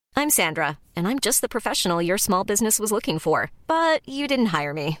I'm Sandra, and I'm just the professional your small business was looking for. But you didn't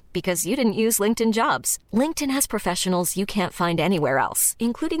hire me because you didn't use LinkedIn Jobs. LinkedIn has professionals you can't find anywhere else,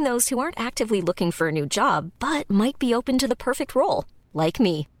 including those who aren't actively looking for a new job, but might be open to the perfect role, like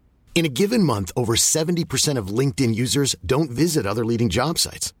me. In a given month, over 70% of LinkedIn users don't visit other leading job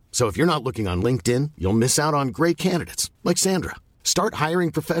sites. So if you're not looking on LinkedIn, you'll miss out on great candidates like Sandra. Start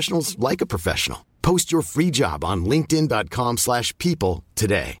hiring professionals like a professional. Post your free job on linkedin.com/people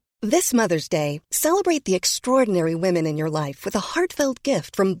today. This Mother's Day, celebrate the extraordinary women in your life with a heartfelt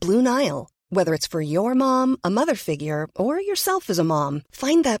gift from Blue Nile. Whether it's for your mom, a mother figure, or yourself as a mom,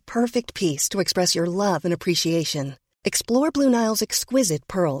 find that perfect piece to express your love and appreciation. Explore Blue Nile's exquisite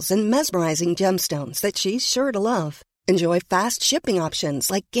pearls and mesmerizing gemstones that she's sure to love. Enjoy fast shipping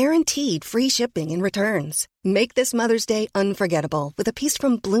options like guaranteed free shipping and returns. Make this Mother's Day unforgettable with a piece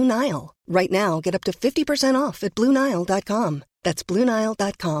from Blue Nile. Right now, get up to 50% off at BlueNile.com. That's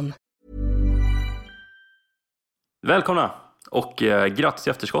BlueNile.com. Välkomna och grattis i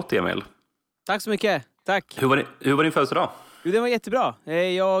efterskott, Emil. Tack så mycket, tack. Hur var din födelsedag? Jo, det var jättebra.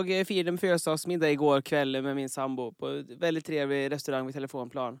 Jag firade en födelsedagsmiddag igår kväll med min sambo på en väldigt trevlig restaurang vid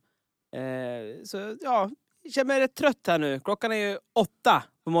Telefonplan. Så ja, jag känner mig rätt trött här nu. Klockan är ju 8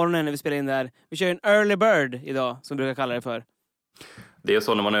 på morgonen när vi spelar in det här. Vi kör en early bird idag, som vi brukar kalla det för. Det är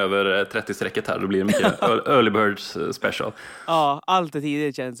så när man är över 30-strecket här, då blir det mycket early birds special. Ja, allt är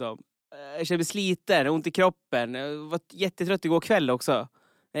tidigt känns som. Jag känner mig sliten, ont i kroppen. Jag var jättetrött igår kväll också.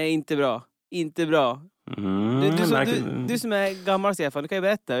 Nej, inte bra. Inte bra. Du som är gammal, Stefan, du kan ju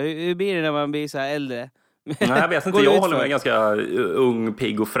berätta. Hur blir det när man blir så här äldre? Nej, jag vet inte, jag håller mig ganska ung,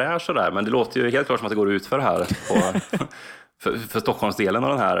 pigg och fräsch och där, men det låter ju helt klart som att det går ut för det här för Stockholmsdelen av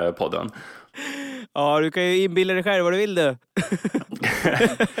den här podden. Ja, du kan ju inbilla dig själv vad du vill du.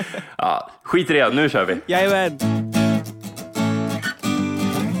 Ja, skit i det, nu kör vi. Jajamän.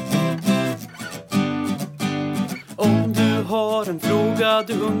 Om du har en fråga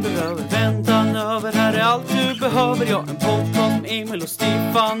du undrar över, väntan över, här är allt du behöver. Ja, en podcast med Emil och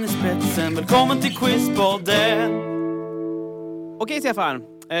Stefan i spetsen. Välkommen till Quizpodden. Okej, Stefan,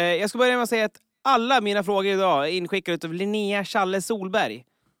 jag ska börja med att säga att alla mina frågor idag är inskickade av Linnea Challe Solberg.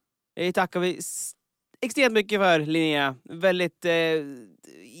 Jag tackar vi extremt mycket för, Linnea. Väldigt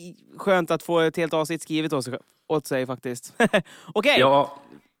skönt att få ett helt avsnitt skrivet åt sig faktiskt. Okej. Ja,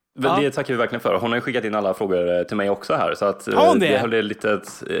 det tackar vi verkligen för. Hon har ju skickat in alla frågor till mig också här. Så att det höll ett litet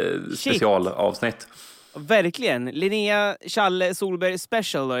specialavsnitt. Verkligen. Linnea Challe Solberg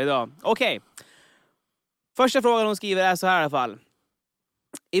special då idag. Okej. Första frågan hon skriver är så här i alla fall.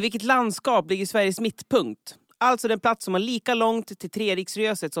 I vilket landskap ligger Sveriges mittpunkt? Alltså den plats som har lika långt till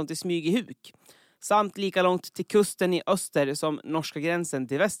Treriksröset som till Smygehuk. Samt lika långt till kusten i öster som norska gränsen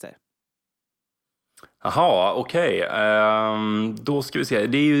till väster. Jaha, okej. Då ska vi se.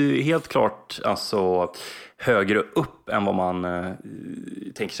 Det är ju helt klart alltså högre upp än vad man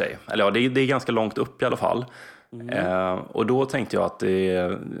tänker sig. Eller ja, det är ganska långt upp i alla fall. Och då tänkte jag att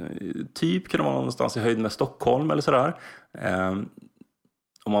det typ kunde vara någonstans i höjd med Stockholm eller sådär.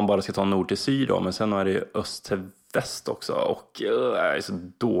 Om man bara ska ta nord till syd då. Men sen är det öst till väst också. Och jag är så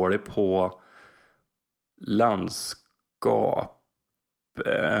dålig på landskap.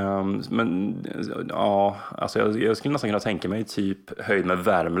 Men ja, alltså jag skulle nästan kunna tänka mig typ höjd med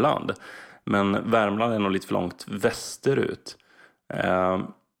Värmland. Men Värmland är nog lite för långt västerut.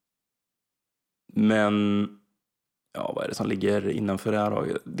 Men ja, vad är det som ligger innanför det här då?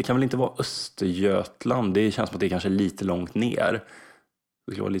 Det kan väl inte vara Östergötland. Det känns som att det är kanske lite långt ner.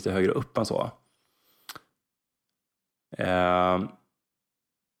 Det ska vara lite högre upp än så.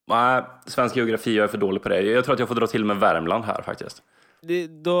 Nej, svensk geografi är för dålig på det. Jag tror att jag får dra till med Värmland här faktiskt.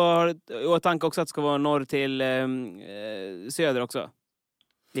 Då har jag tanke också att det ska vara norr till söder också.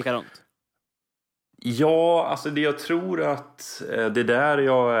 Lika långt. Ja, alltså det jag tror att det där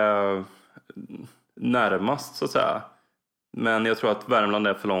jag är närmast så att säga. Men jag tror att Värmland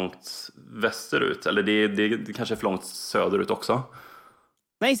är för långt västerut. Eller det kanske är för långt söderut också.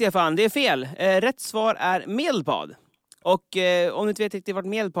 Nej, Stefan, det är fel. Rätt svar är Medelpad. Och om du inte vet riktigt vart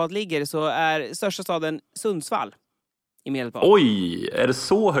Medelpad ligger så är största staden Sundsvall i Medelpad. Oj, är det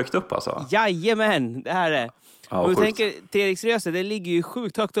så högt upp alltså? Jajamän, det här är det. Ja, om du tänker Treriksröset, det ligger ju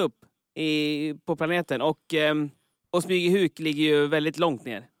sjukt högt upp på planeten. Och Smygehuk ligger ju väldigt långt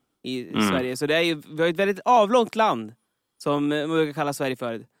ner i Sverige. Så det är ju, vi har ett väldigt avlångt land som man brukar kalla Sverige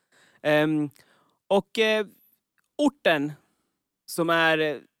för. Orten som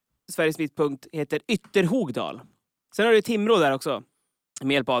är Sveriges mittpunkt heter Ytterhogdal. Sen har du Timrå där också.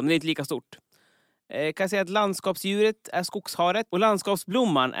 Medelpad, men det är inte lika stort. Jag kan säga att landskapsdjuret är skogsharet och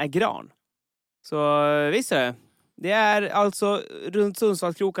landskapsblomman är gran. Så visst är Det är alltså runt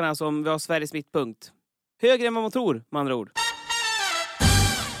Sundsvallskrokarna som vi har Sveriges mittpunkt. Högre än vad man tror, med andra ord.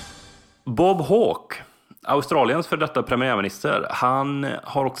 Bob Hawke, Australiens för detta premiärminister, han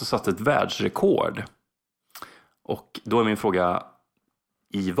har också satt ett världsrekord. Och då är min fråga,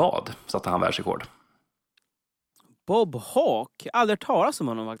 i vad satte han världsrekord? Bob Hawke? Aldrig hört talas om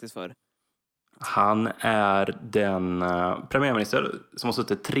honom faktiskt för. Han är den premiärminister som har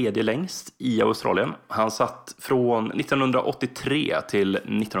suttit tredje längst i Australien. Han satt från 1983 till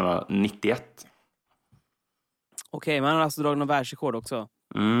 1991. Okej, men han har alltså dragit någon världsrekord också.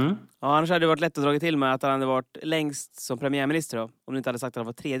 Mm. Ja, annars hade det varit lätt att dra till med att han hade varit längst som premiärminister då. Om du inte hade sagt att han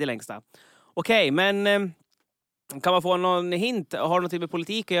var tredje längsta. Okej, men kan man få någon hint? Har det någonting med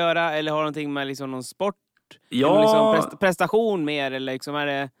politik att göra? Eller har det någonting med liksom någon sport? Ja, liksom prestation mer? Eller liksom är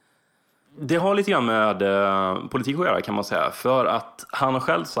det... Det har lite grann med politik att göra kan man säga. För att han har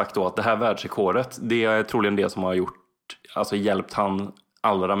själv sagt då att det här världsrekordet, det är troligen det som har hjälpt han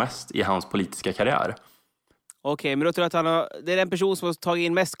allra mest i hans politiska karriär. Okej, men då tror jag att det är den person som har tagit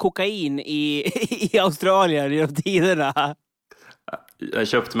in mest kokain i Australien genom tiderna. Jag har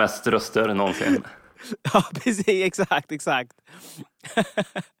köpt mest röster någonsin. Ja, precis. Exakt.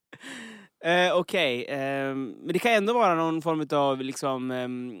 Okej, men det kan ändå vara någon form av liksom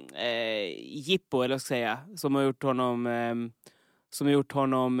jippo, eller vad ska jag säga, som har gjort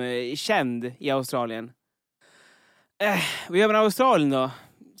honom känd i Australien. Vad gör man i Australien då?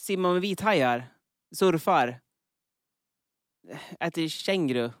 Simmar med vithajar, surfar, äter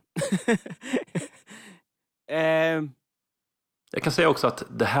känguru. Jag kan säga också att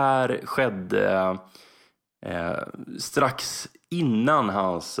det här skedde strax innan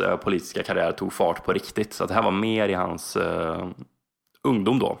hans politiska karriär tog fart på riktigt. Så det här var mer i hans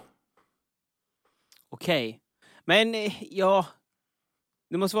ungdom då. Okej. Men ja,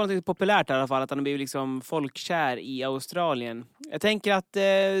 det måste vara något populärt i alla fall, att han har blivit liksom folkkär i Australien. Jag tänker att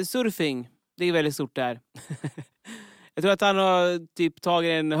surfing, det är väldigt stort där. Jag tror att han har typ tagit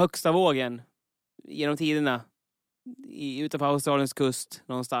den högsta vågen genom tiderna utanför Australiens kust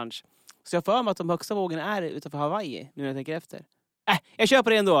någonstans. Så jag för mig att de högsta vågen är utanför Hawaii, nu när jag tänker efter. Jag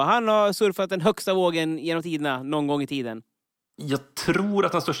köper det ändå. Han har surfat den högsta vågen genom tiderna någon gång i tiden. Jag tror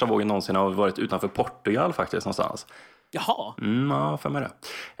att den största vågen någonsin har varit utanför Portugal faktiskt någonstans. Jaha. Ja, för mig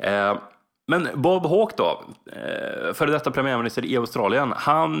det. Men Bob Hawke då, före detta premiärminister i Australien,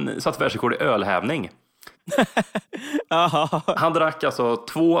 han satt världsrekord i ölhävning. Han drack alltså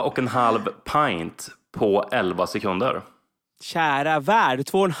 2,5 pint på 11 sekunder. Kära värld,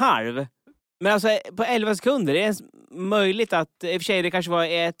 2,5. Men alltså på 11 sekunder, det är möjligt att, i och för sig det kanske var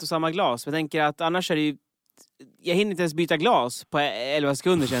ett och samma glas. Men jag tänker att annars är det ju, jag hinner inte ens byta glas på 11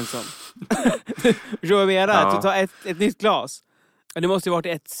 sekunder känns som. Förstår vad jag menar? Att du tar ett nytt glas. Det måste ju varit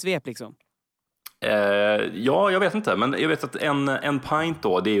ett svep liksom. Ja, jag vet inte. Men jag vet att en pint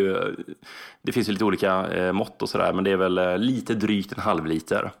då, det finns ju lite olika mått och sådär. Men det är väl lite drygt en halv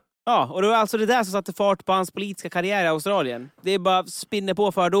liter. Ja, och det var alltså det där som satte fart på hans politiska karriär i Australien. Det är bara spinner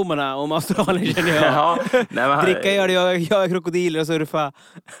på fördomarna om Australien, känner jag. Ja, nej, men dricka gör det, jag är krokodiler och surfa.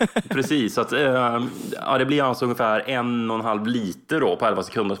 Precis, så att, det blir alltså ungefär 1,5 liter då på 11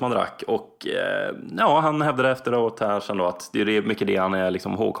 sekunder som han drack. Och han hävdade efteråt här sen då att det är mycket det han är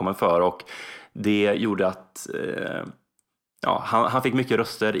liksom ihågkommen för. Och det gjorde att han fick mycket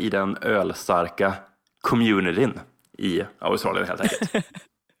röster i den ölstarka communityn i Australien helt enkelt.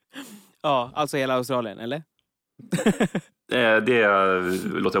 Ja, alltså hela Australien, eller? Det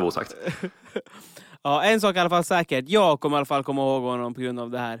låter jag osagt. Ja, en sak i alla fall säkert. Jag kommer i alla fall komma ihåg honom på grund av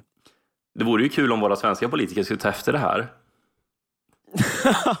det här. Det vore ju kul om våra svenska politiker skulle ta efter det här.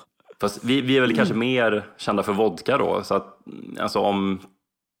 Fast vi är väl kanske mer kända för vodka då. Så att, alltså om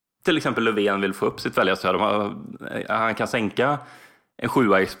till exempel Löfven vill få upp sitt väljarstöd, han kan sänka en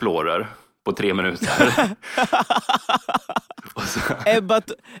 7 Explorer på 3 minuter.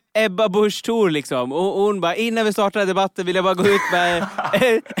 Ebba Busch Thor liksom. Och hon bara, innan vi startar debatten vill jag bara gå ut med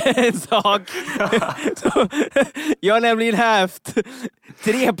en sak. Så, jag har nämligen haft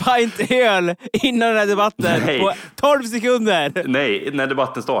 3 pint öl innan den här debatten på 12 sekunder. Nej, när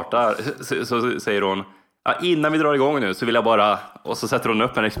debatten startar så säger hon, innan vi drar igång nu så vill jag bara, och så sätter hon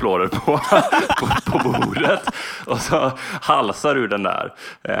upp en Explorer på bordet och så halsar ur den där.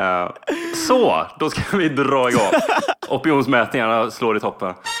 Så, då ska vi dra igång. Opinionsmätningarna slår i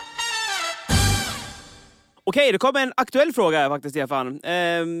toppen. Okej, det kommer en aktuell fråga faktiskt, Stefan.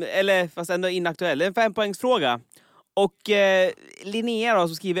 Eller fast ändå inaktuell. Det är en 5-poängsfråga. Och Linnea då,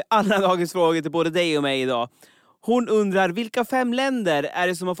 som skriver alla dagens frågor till både dig och mig idag. Hon undrar, vilka 5 länder är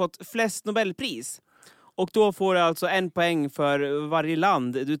det som har fått flest Nobelpris? Och då får du alltså 1 poäng för varje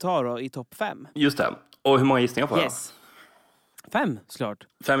land du tar då i topp 5. Just det. Och hur många gissningar får jag? Yes. 5, såklart.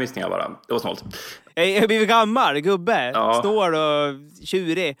 5 gissningar bara. Det var snålt. Jag blir gammal, gubbe. Ja. Snår och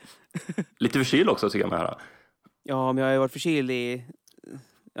tjurig. Lite förkyld också tycker jag med här. Ja, men jag har ju varit förkyld i...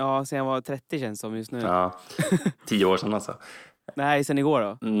 Ja, sen jag var 30 känns som just nu. Ja, 10 år sedan alltså. Nej, sen igår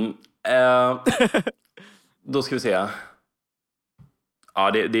då. Då ska vi se.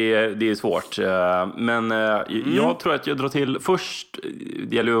 Ja, det är svårt. Men jag tror att jag drar till först.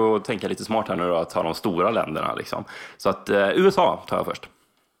 Det gäller ju att tänka lite smart här nu då, att ta de stora länderna liksom. Så att USA tar jag först.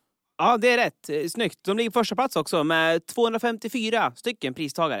 Ja, det är rätt. Snyggt. De ligger på första plats också med 254 stycken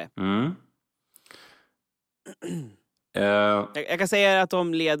pristagare. Jag kan säga att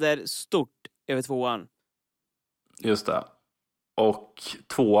de leder stort över 2:an. Just det. Och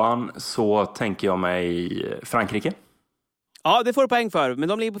 2:an så tänker jag mig Frankrike. Ja, det får du poäng för. Men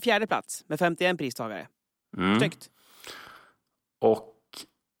de ligger på 4:e plats med 51 pristagare. Snyggt. Och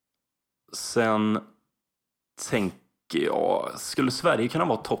sen tänker jag, skulle Sverige kunna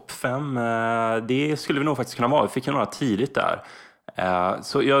vara topp 5? Det skulle vi nog faktiskt kunna vara. Vi fick ju några tidigt där.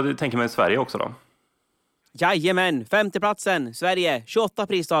 Så jag tänker mig Sverige också då. Jajamän, 5:e platsen. Sverige, 28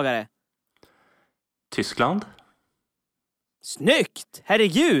 pristagare. Tyskland. Snyggt!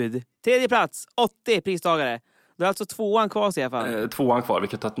 Herregud! 3:e plats, 80 pristagare. Du har alltså 2:an kvar, Stefan. 2:an kvar,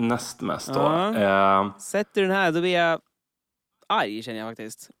 vilket har näst mest då. Sätter du den här, då blir jag arg, känner jag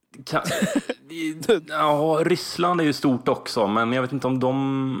faktiskt. Ja, Ryssland är ju stort också, men jag vet inte om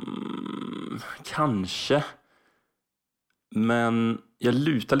de... Kanske. Men jag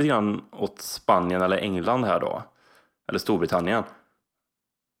lutar lite grann åt Spanien eller England här då. Eller Storbritannien.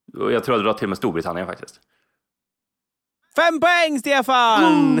 Jag tror jag drar till med Storbritannien faktiskt. 5 poäng,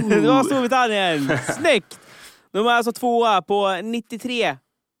 Stefan! Det var Storbritannien. Snyggt! De är alltså 2:a på 93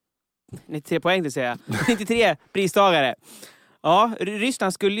 poäng, det säger jag. 93 pristagare. Ja,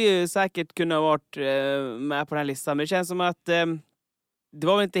 Ryssland skulle ju säkert kunna ha varit med på den här listan. Men det känns som att det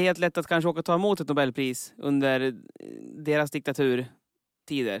var väl inte helt lätt att kanske åka och ta emot ett Nobelpris under deras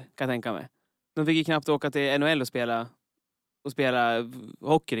diktaturtider, kan jag tänka mig. De fick ju knappt åka till NHL och spela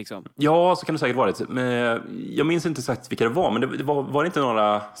hockey liksom. Ja, så kan det säkert varit. Men jag minns inte exakt vilka det var. Men det var inte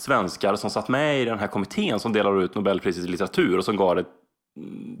några svenskar som satt med i den här kommittén som delade ut Nobelpriset i litteratur och som gav det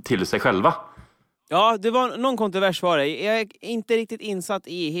till sig själva. Ja, det var någon kontrovers var det. Jag är inte riktigt insatt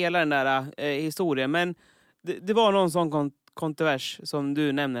i hela den där historien. Men det var någon sån kontrovers som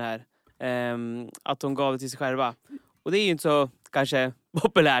du nämner här. Att de gav det till sig själva. Och det är ju inte så kanske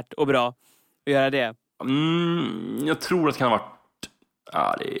populärt och bra att göra det. Jag tror att det kan ha varit...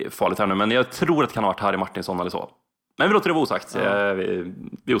 Ja, det är farligt här nu. Men jag tror att det kan ha varit Harry Martinsson eller så. Men vi låter det vara osagt. Ja. Vi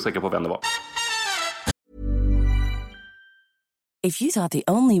är osäkra på vem det var. If you thought the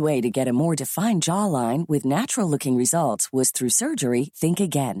only way to get a more defined jawline with natural-looking results was through surgery, think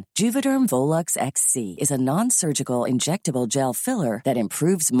again. Juvederm Volux XC is a non-surgical injectable gel filler that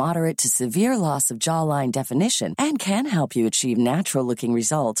improves moderate to severe loss of jawline definition and can help you achieve natural-looking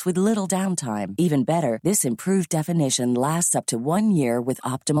results with little downtime. Even better, this improved definition lasts up to 1 year with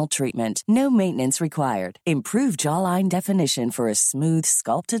optimal treatment. No maintenance required. Improve jawline definition for a smooth,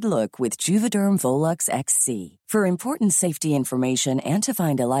 sculpted look with Juvederm Volux XC. For important safety information and to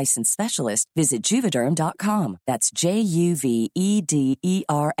find a licensed specialist, visit Juvederm.com. That's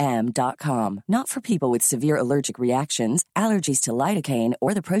Juvederm.com. Not for people with severe allergic reactions, allergies to lidocaine,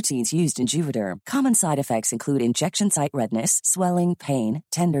 or the proteins used in Juvederm. Common side effects include injection site redness, swelling, pain,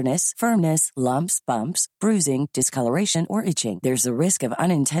 tenderness, firmness, lumps, bumps, bruising, discoloration, or itching. There's a risk of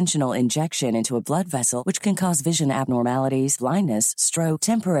unintentional injection into a blood vessel, which can cause vision abnormalities, blindness, stroke,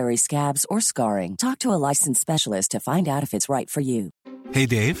 temporary scabs, or scarring. Talk to a licensed specialist to find out if it's right for you. Hey,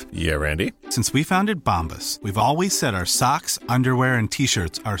 Dave. Yeah, Randy? Since we founded Bombas, we've always said our socks, underwear, and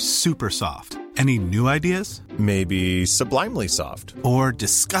T-shirts are super soft. Any new ideas? Maybe sublimely soft. Or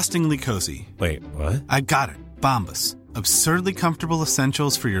disgustingly cozy. Wait, what? I got it. Bombas. Absurdly comfortable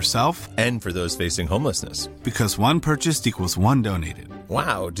essentials for yourself and for those facing homelessness. Because one purchased equals one donated.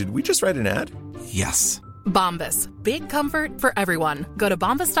 Wow, did we just write an ad? Yes. Bombas. Big comfort for everyone. Go to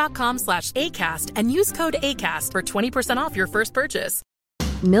bombas.com/ACAST and use code ACAST for 20% off your first purchase.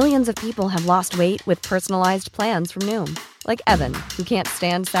 Millions of people have lost weight with personalized plans from Noom. Like Evan, who can't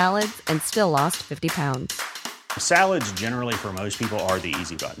stand salads and still lost 50 pounds. Salads generally for most people are the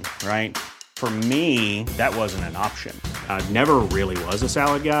easy button, right? For me, that wasn't an option. I never really was a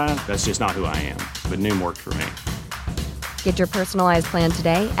salad guy. That's just not who I am. But Noom worked for me. Get your personalized plan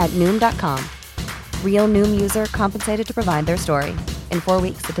today at Noom.com. Real Noom user compensated to provide their story. In 4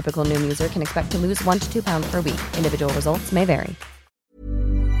 weeks, the typical Noom user can expect to lose 1 to 2 pounds per week. Individual results may vary.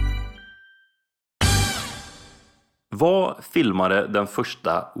 Vad filmade den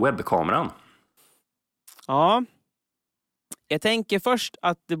första webbkameran? Ja. Jag tänker först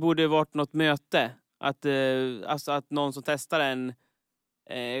att det borde varit något möte. Alltså att någon som testar en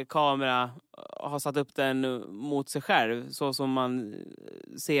kamera har satt upp den mot sig själv. Så som man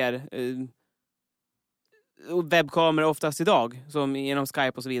ser webbkameror oftast idag. Som genom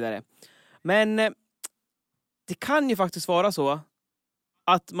Skype och så vidare. Men det kan ju faktiskt vara så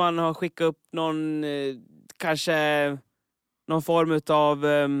att man har skickat upp någon kanske någon form av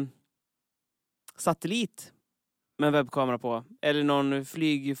satellit med en webbkamera på. Eller någon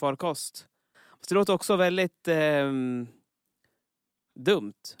flygfarkost. Så det låter också väldigt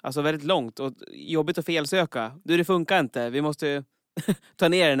dumt. Alltså väldigt långt och jobbigt att felsöka. Det funkar inte. Vi måste ta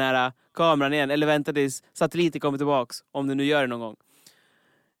ner den här kameran igen. Eller vänta tills satelliten kommer tillbaks. Om du nu gör det någon gång.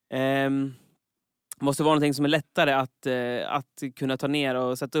 Måste vara någonting som är lättare att kunna ta ner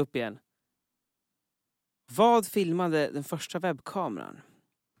och sätta upp igen. Vad filmade den första webbkameran?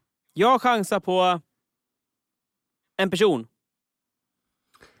 Jag chansar på en person.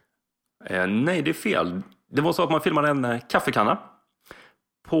 Nej, det är fel. Det var så att man filmade en kaffekanna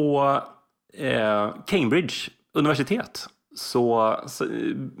på Cambridge universitet. Så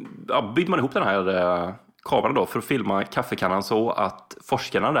byggde man ihop den här kameran då för att filma kaffekannan så att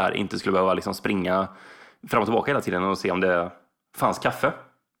forskarna där inte skulle behöva liksom springa fram och tillbaka hela tiden och se om det fanns kaffe.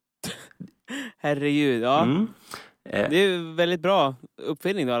 Herregud, ja. Det är väldigt bra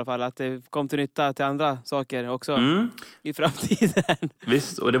uppfinning då, i alla fall. Att det kom till nytta till andra saker också i framtiden.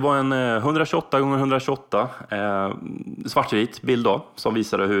 Visst, och det var en 128x128 svartvit bild då, som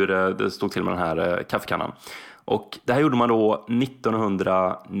visade hur det stod till med den här kaffekannan. Och det här gjorde man då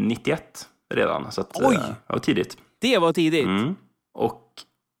 1991 redan. Så att, det var tidigt. Det var tidigt. Och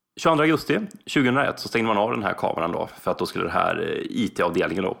 22 augusti 2001 så stängde man av den här kameran då. För att då skulle det här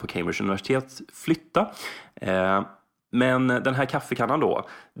IT-avdelningen då på Cambridge universitet flytta. Men den här kaffekannan då,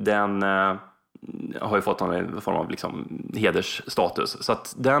 den har ju fått en form av liksom hedersstatus. Så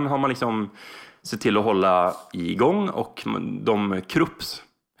att den har man liksom sett till att hålla igång. Och de Krupps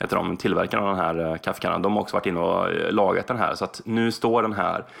heter de, tillverkarna av den här kaffekannan, de har också varit inne och lagat den här. Så att nu står den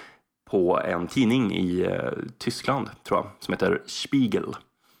här på en tidning i Tyskland, tror jag, som heter Spiegel.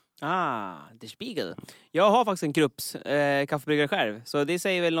 Der Spiegel. Jag har faktiskt en Krupps kaffebryggare själv, så det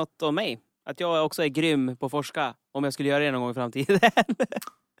säger väl något om mig. Att jag också är grym på att forska, om jag skulle göra det någon gång i framtiden.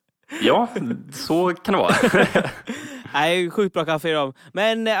 Ja, så kan det vara. Nej, sjukt bra kaffe i dem.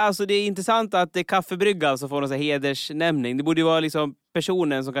 Men alltså det är intressant att det är kaffebrygga som får någon sån här hedersnämning. Det borde ju vara liksom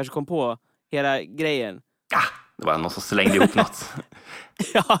personen som kanske kom på hela grejen. Ja, det var någon som slängde ihop något.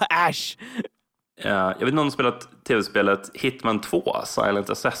 Ja, äsch. Jag vet inte om du spelat tv-spelet Hitman 2, Silent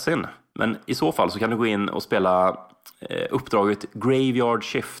Assassin. Men i så fall så kan du gå in och spela uppdraget Graveyard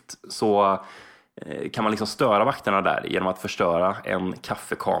Shift. Så kan man liksom störa vakterna där genom att förstöra en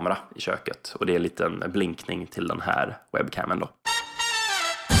kaffekamera i köket. Och det är en liten blinkning till den här webcamen då.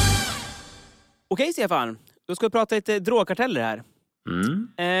 Okej, Stefan. Då ska vi prata lite drogkarteller här.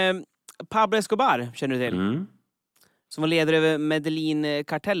 Pablo Escobar känner du till. Som var ledare över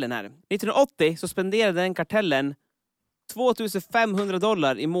Medellin-kartellen här. 1980 så spenderade den kartellen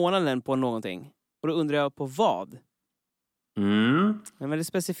 $2,500 i månaden på någonting. Och då undrar jag på vad? En väldigt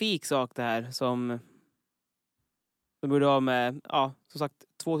specifik sak det här som de borde ha med, som sagt,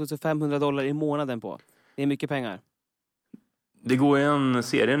 $2,500 i månaden på. Det är mycket pengar. Det går ju en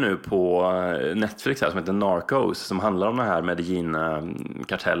serie nu på Netflix här som heter Narcos som handlar om den här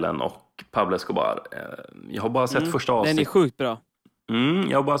Medellin-kartellen och Pablo Escobar. Jag har bara sett första avsnittet. Den är sjukt bra.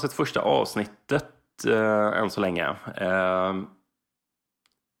 Jag har bara sett första avsnittet än så länge.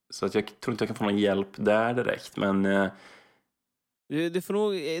 Så att jag tror inte jag kan få någon hjälp där direkt. Men du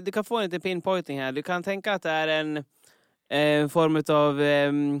kan få en liten pinpointing här. Du kan tänka att det är en form av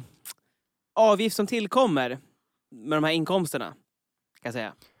avgift som tillkommer med de här inkomsterna, kan jag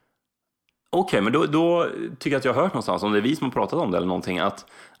säga. Okej, men då tycker jag att jag har hört någonstans, om det är vi som har pratat om det eller någonting, att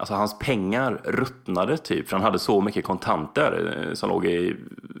alltså, hans pengar ruttnade typ, för han hade så mycket kontanter som låg i,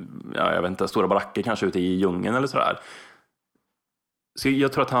 jag vet inte, stora baracker kanske ute i djungeln eller sådär. Så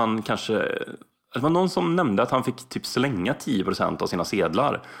jag tror att han kanske, det var någon som nämnde att han fick typ slänga 10% av sina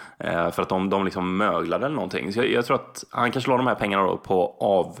sedlar för att de liksom möglade eller någonting. Så jag tror att han kanske la de här pengarna då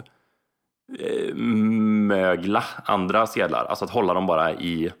på mögla andra sedlar, alltså att hålla dem bara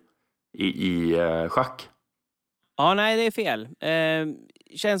i schack. Ja, nej, det är fel.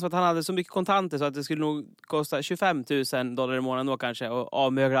 Känns som att han hade så mycket kontanter så att det skulle nog kosta $25,000 i månaden då kanske och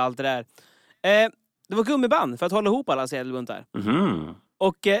avmögla allt det där. Det var gummiband för att hålla ihop alla sedelbuntar.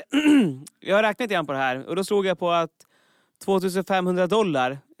 Och jag har räknat igen på det här och då slog jag på att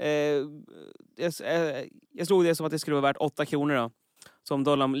 $2,500 jag slog det som att det skulle vara värt 8 kronor då, som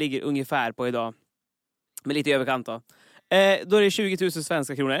dollarn ligger ungefär på idag. med lite i överkant då. Då är det 20 000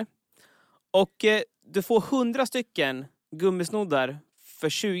 svenska kronor. Och du får 100 stycken gummisnoddar för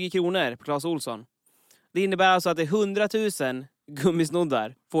 20 kronor på Clas Ohlson. Det innebär alltså att det är 100 000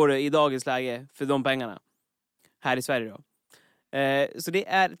 gummisnoddar får du i dagens läge för de pengarna. Här i Sverige då. Så det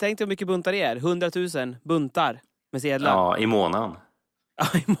är, tänk dig hur mycket buntar det är. 100 000 buntar med sedlar. Ja, i månaden.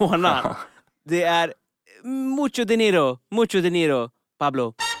 Ja, i månaden. Det är mucho dinero,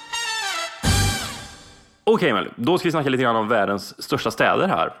 Pablo. Okej, men då ska vi snacka lite grann om världens största städer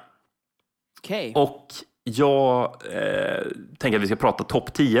här. Okej. Och jag tänker att vi ska prata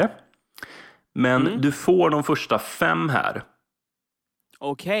topp 10. Men du får de första 5 här.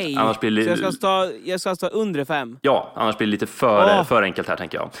 Okej. Annars blir Så jag ska stå under 5. Ja, annars blir det lite för enkelt här,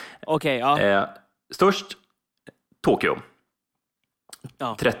 tänker jag. Okej, ja. Störst Tokyo.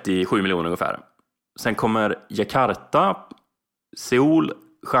 Ja. 37 miljoner ungefär. Sen kommer Jakarta, Seoul,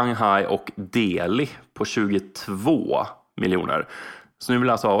 Shanghai och Delhi på 22 miljoner. Så nu vill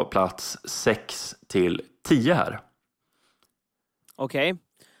jag alltså ha plats 6 till 10 här. Okej.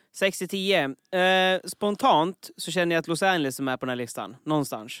 6 till 10. Spontant så känner jag att Los Angeles är med på den här listan.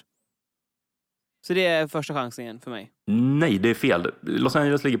 Någonstans. Så det är första chansen för mig. Nej, det är fel. Los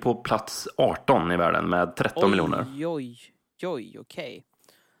Angeles ligger på plats 18 i världen med 13 miljoner. Oj, okej.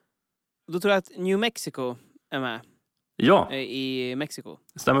 Då tror jag att New Mexico är med. Ja. I Mexiko.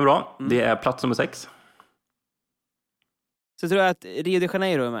 Stämmer bra. Det är plats nummer 6. Så tror jag att Rio de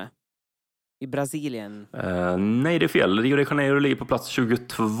Janeiro är med. I Brasilien. Nej, det är fel. Rio de Janeiro ligger på plats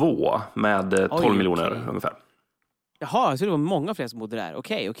 22 med 12 miljoner ungefär. Jaha, så det var många fler som bodde där.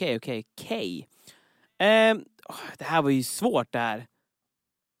 Okej. Det här var ju svårt det här.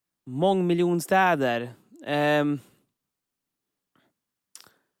 Mångmiljonstäder.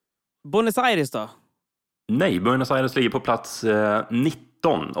 Buenos Aires då? Nej, Buenos Aires ligger på plats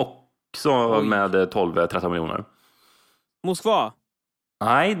 19. Också med 12-13 miljoner. Moskva?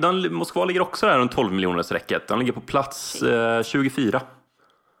 Nej, Moskva ligger också där runt 12 miljoners räcket. Den ligger på plats 24.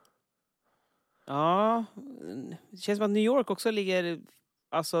 Ja, det känns som att New York också ligger...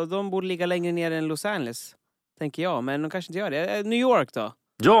 Alltså, de borde ligga längre ner än Los Angeles, tänker jag. Men de kanske inte gör det. New York då?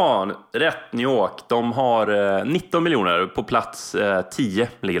 Ja, rätt. New York. De har 19 miljoner. På plats 10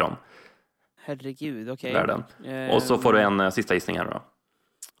 ligger de. Herregud, okej. Världen. Och så får du en sista gissning här då.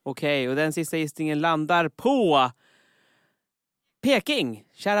 Okej, och den sista gissningen landar på... Peking!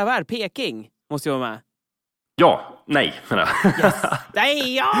 Kära värld, Peking måste jag vara med. Ja, nej. Yes.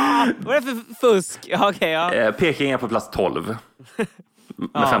 Nej, ja! Vad är det för fusk? Okej, ja. Peking är på plats 12.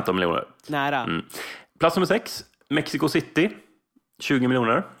 Med 15 miljoner. Nära. Plats nummer 6, Mexico City. 20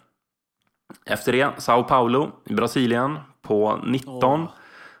 miljoner. Efter det, Sao Paulo i Brasilien på 19.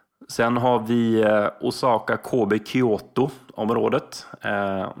 Sen har vi Osaka, Kobe, Kyoto området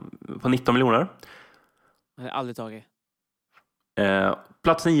på 19 miljoner. Jag har aldrig tagit.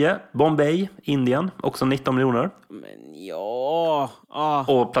 Plats 9, Bombay, Indien, också 19 miljoner. Men ja.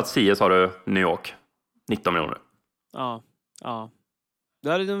 Och plats 10 så har du New York, 19 miljoner. Ja.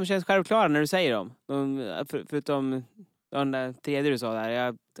 De känns självklara när du säger dem. Förutom den där tredje du sa där. Jag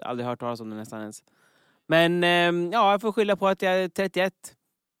har aldrig hört talas om det nästan ens. Men jag får skylla på att jag är 31.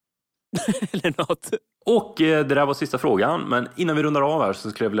 Eller något. Och det där var sista frågan. Men innan vi rundar av här så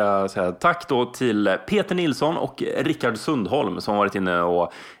skulle jag vilja säga tack då till Peter Nilsson och Rickard Sundholm som har varit inne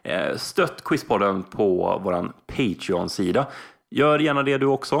och stött Quizpodden på våran Patreon-sida. Gör gärna det du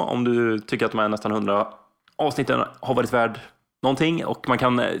också om du tycker att de här nästan 100 avsnitten har varit värd någonting. Och man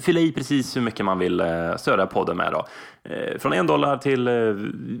kan fylla i precis hur mycket man vill stödja podden med då. Från $1 till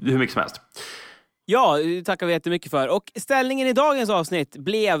hur mycket som helst. Ja, tackar vi jättemycket för. Och ställningen i dagens avsnitt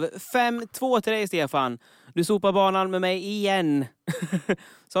blev 5-2 till dig, Stefan. Du sopar banan med mig igen.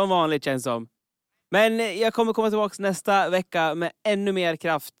 Som vanligt känns som. Men jag kommer komma tillbaka nästa vecka med ännu mer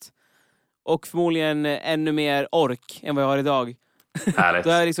kraft. Och förmodligen ännu mer ork än vad jag har idag. Härligt. Då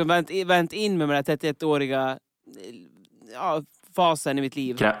har jag liksom vänt in med den här 31-åriga fasen i mitt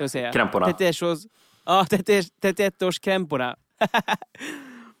liv. Krämporna. 31-årskrämporna.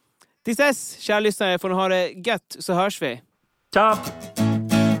 Tills dess, kära lyssnare, får ni ha det gött så hörs vi. Tja!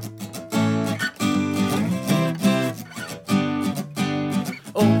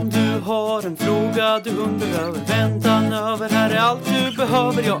 Om du har en fråga du undrar över, väntan över, här är allt du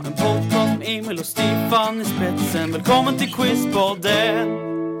behöver. Ja, en podcast med Emil och Stefan i spetsen. Välkommen till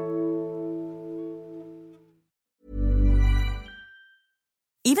Quizpodden.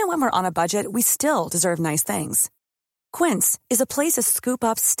 Even when we're on a budget, we still deserve nice things. Quince is a place to scoop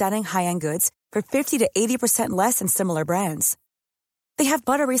up stunning high-end goods for 50 to 80% less than similar brands. They have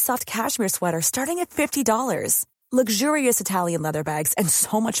buttery soft cashmere sweaters starting at $50, luxurious Italian leather bags, and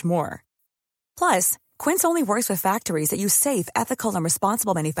so much more. Plus, Quince only works with factories that use safe, ethical, and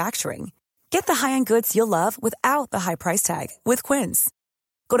responsible manufacturing. Get the high-end goods you'll love without the high price tag with Quince.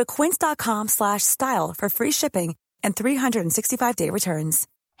 Go to quince.com/style for free shipping and 365-day returns.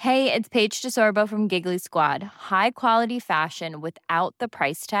 Hey, it's Paige DeSorbo from Giggly Squad. High quality fashion without the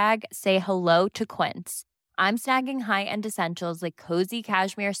price tag. Say hello to Quince. I'm snagging high-end essentials like cozy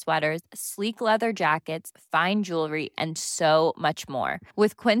cashmere sweaters, sleek leather jackets, fine jewelry, and so much more.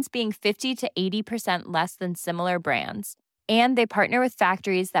 With Quince being 50 to 80% less than similar brands. And they partner with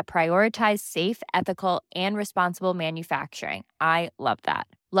factories that prioritize safe, ethical, and responsible manufacturing. I love that.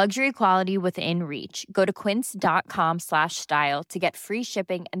 Luxury quality within reach. Go to quince.com/style to get free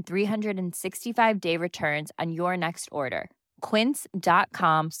shipping and 365-day returns on your next order.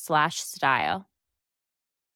 Quince.com/style.